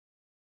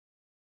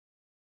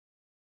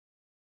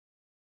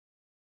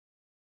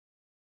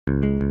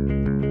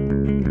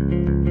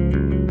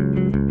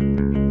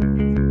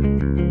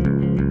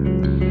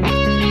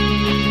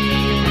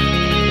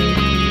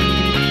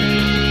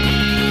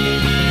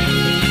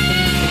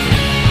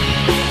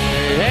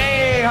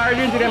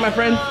doing, my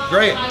friend?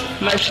 Great.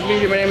 Nice to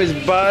meet you. My name is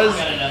Buzz.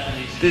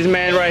 This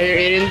man right here,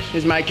 Aiden,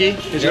 is Mikey.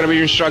 He's gonna be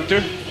your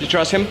instructor. You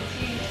trust him?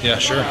 Yeah,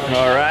 sure.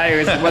 All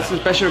right. What's the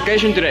special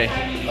occasion today?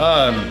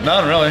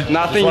 None really.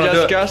 Nothing,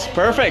 just Gus.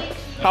 Perfect.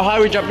 How high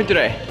are we jumping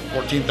today?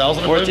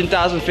 14,000.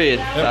 14,000 feet.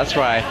 Yep. That's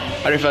right.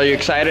 How do you feel? Are you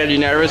excited? Are you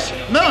nervous?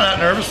 No, not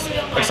nervous.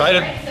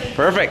 Excited.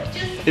 Perfect.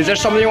 Is there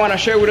something you want to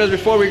share with us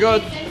before we go?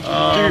 Do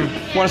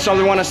you want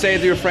something you want to say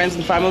to your friends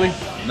and family?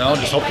 No,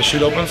 just hope the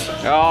chute opens.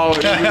 Oh,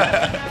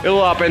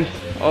 it'll open.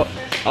 Oh,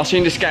 I'll see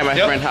you in the sky, my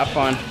friend. Have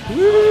fun.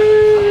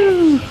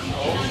 Woo!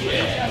 Oh,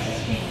 yeah.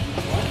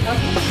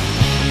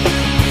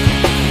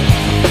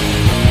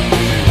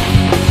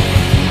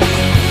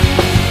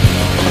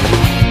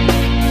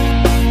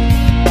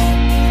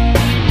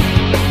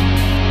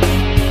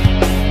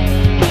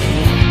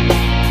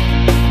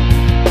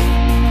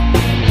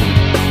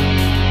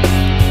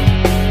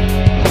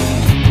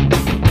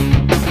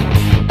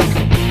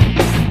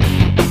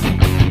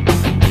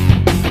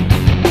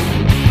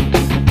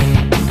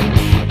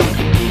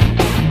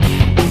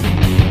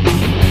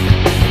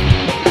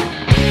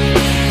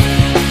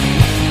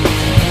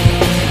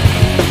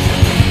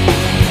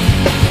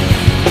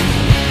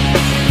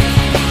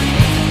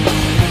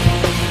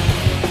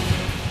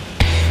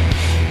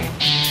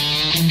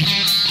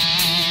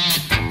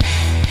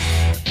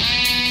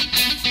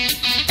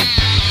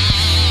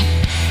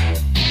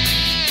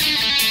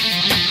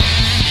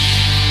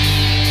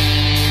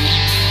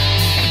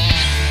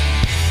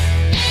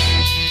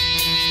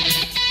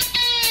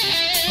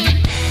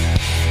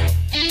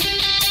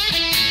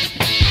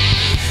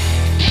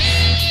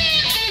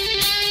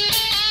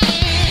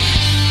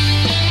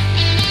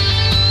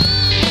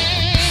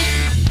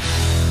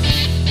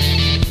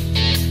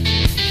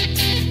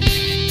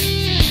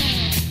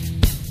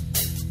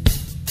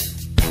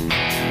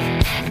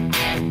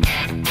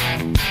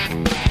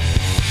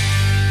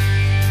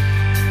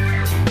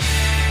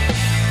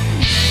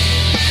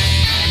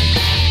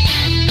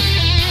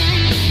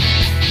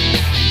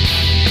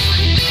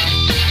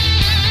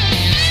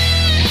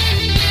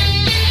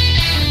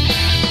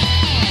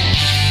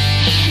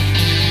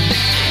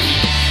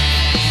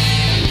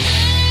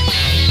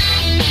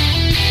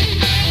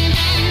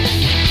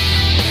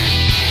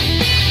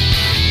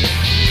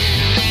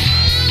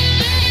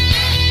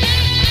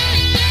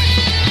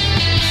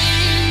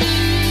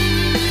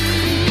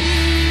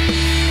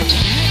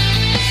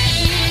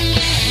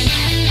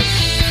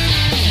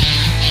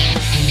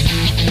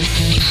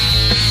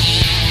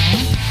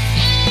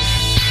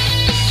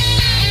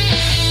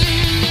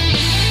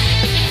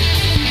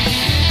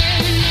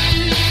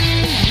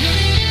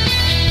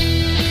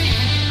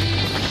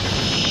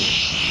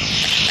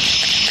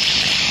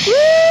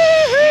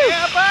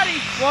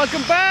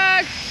 Welcome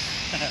back!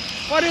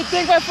 What do you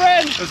think, my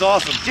friend? It was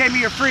awesome. Jamie,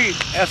 you're free.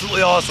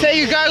 Absolutely awesome. Take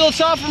your goggles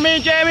off for me,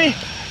 Jamie.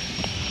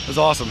 It was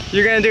awesome.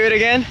 You're gonna do it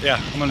again?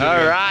 Yeah, I'm gonna do it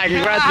again. Alright,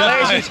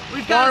 congratulations.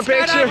 We've got a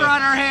picture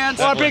on our hands.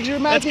 Want a picture,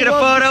 Matthew? Let's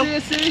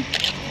get a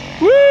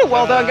photo. Woo!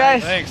 Well done,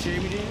 guys. Thanks,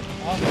 Jamie.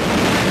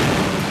 Awesome.